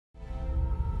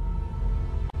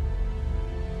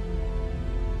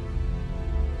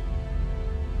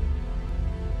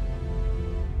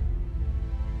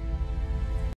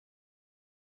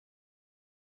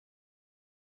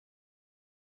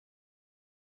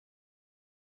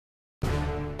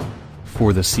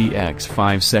For the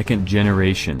CX-5 second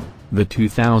generation, the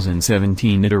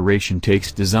 2017 iteration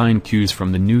takes design cues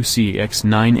from the new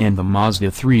CX-9 and the Mazda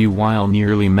 3 while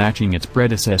nearly matching its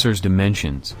predecessor's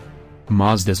dimensions.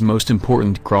 Mazda's most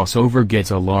important crossover gets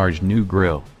a large new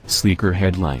grille, sleeker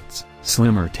headlights,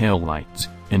 slimmer taillights,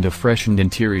 and a freshened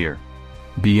interior.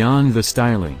 Beyond the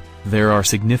styling, there are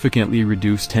significantly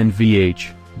reduced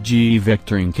NVH/G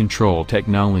vectoring control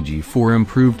technology for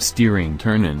improved steering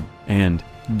turn-in, and,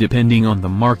 depending on the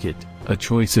market, a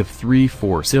choice of 3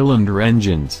 4-cylinder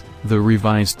engines, the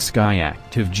revised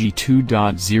Skyactiv-G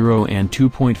 2.0 and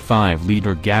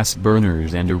 2.5-liter gas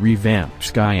burners and a revamped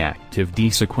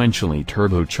Skyactiv-D sequentially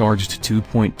turbocharged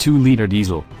 2.2-liter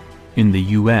diesel. In the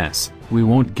US, we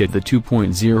won't get the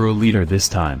 2.0-liter this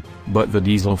time, but the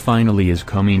diesel finally is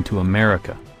coming to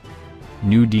America.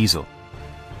 New diesel.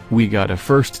 We got a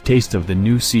first taste of the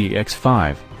new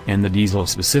CX-5, and the diesel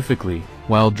specifically,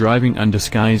 while driving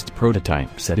undisguised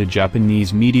prototypes at a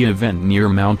Japanese media event near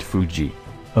Mount Fuji,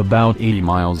 about 80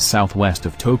 miles southwest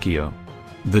of Tokyo.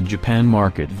 The Japan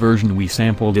market version we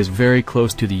sampled is very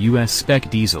close to the US spec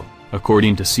diesel,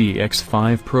 according to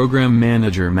CX-5 program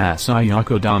manager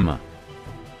Masayako Dama.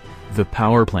 The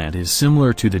power plant is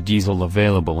similar to the diesel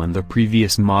available in the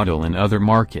previous model in other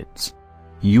markets.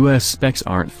 US specs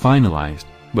aren't finalized,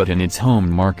 but in its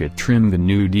home market trim the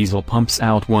new diesel pumps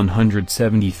out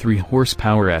 173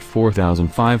 horsepower at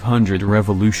 4,500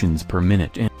 revolutions per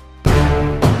minute and